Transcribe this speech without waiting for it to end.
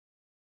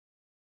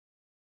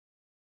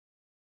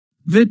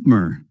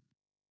Vidmer.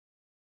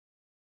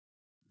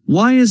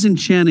 Why isn't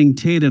Channing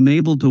Tatum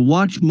able to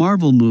watch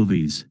Marvel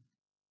movies?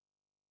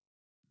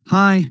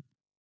 Hi.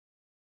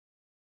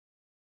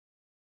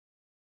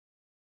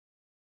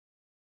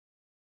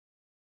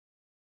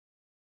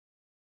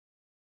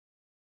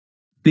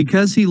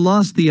 Because he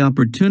lost the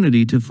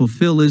opportunity to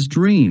fulfill his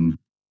dream.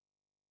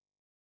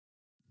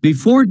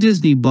 Before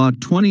Disney bought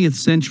 20th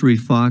Century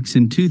Fox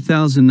in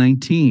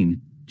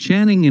 2019,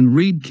 Channing and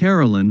Reid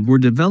Carolin were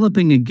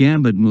developing a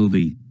Gambit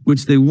movie,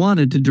 which they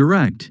wanted to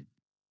direct.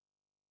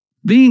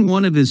 Being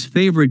one of his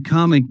favorite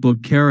comic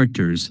book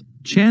characters,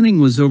 Channing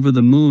was over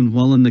the moon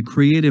while in the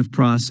creative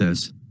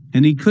process,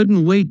 and he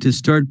couldn't wait to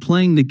start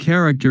playing the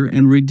character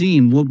and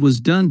redeem what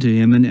was done to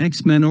him in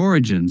X-Men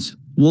Origins,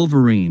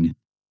 Wolverine.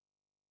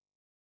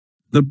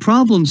 The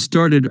problem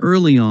started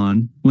early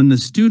on, when the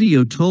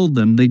studio told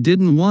them they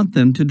didn't want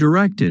them to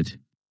direct it.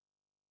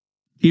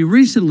 He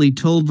recently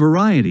told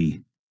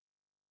Variety,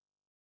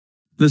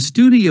 "The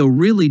studio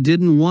really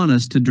didn't want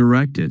us to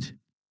direct it.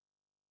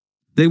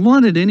 They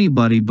wanted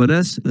anybody but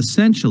us,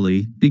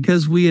 essentially,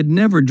 because we had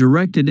never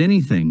directed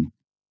anything."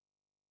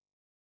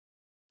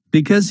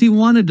 Because he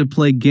wanted to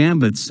play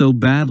Gambit so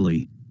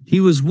badly,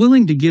 he was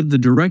willing to give the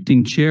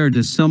directing chair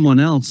to someone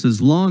else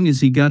as long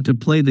as he got to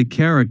play the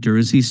character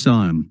as he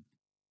saw him.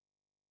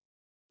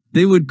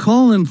 They would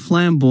call him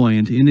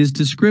flamboyant in his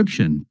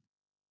description.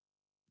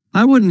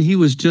 I wouldn't. He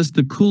was just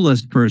the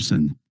coolest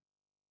person.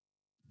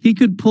 He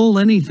could pull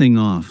anything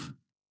off.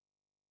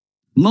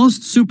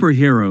 Most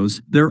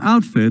superheroes, their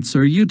outfits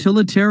are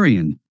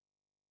utilitarian.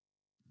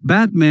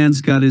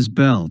 Batman's got his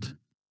belt.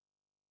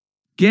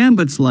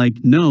 Gambit's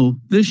like, no,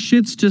 this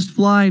shit's just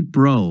fly,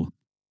 bro.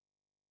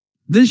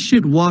 This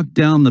shit walked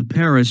down the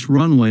Paris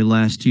runway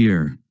last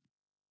year.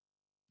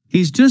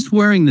 He's just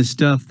wearing the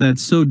stuff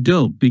that's so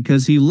dope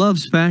because he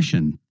loves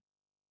fashion.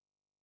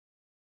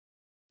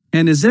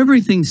 And as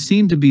everything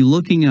seemed to be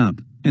looking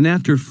up, and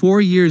after 4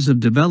 years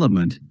of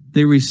development,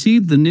 they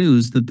received the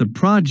news that the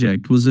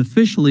project was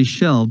officially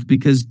shelved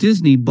because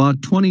Disney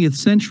bought 20th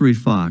Century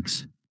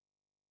Fox.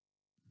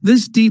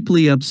 This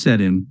deeply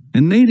upset him,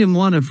 and made him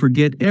want to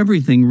forget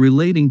everything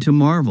relating to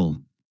Marvel.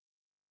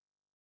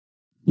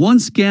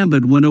 Once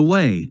Gambit went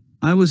away,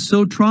 I was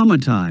so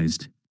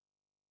traumatized.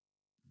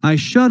 I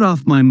shut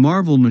off my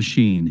Marvel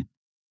machine.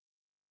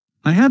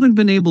 I haven't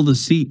been able to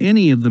see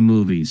any of the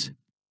movies.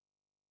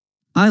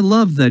 I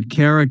loved that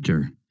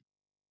character.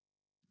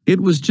 It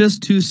was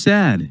just too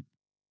sad.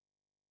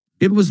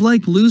 It was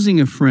like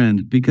losing a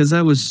friend because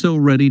I was so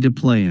ready to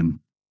play him.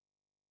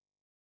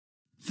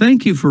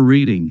 Thank you for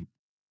reading.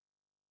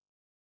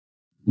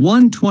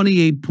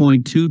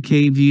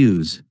 128.2K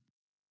views.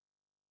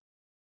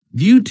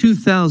 View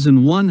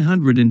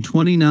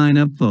 2,129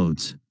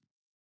 upvotes.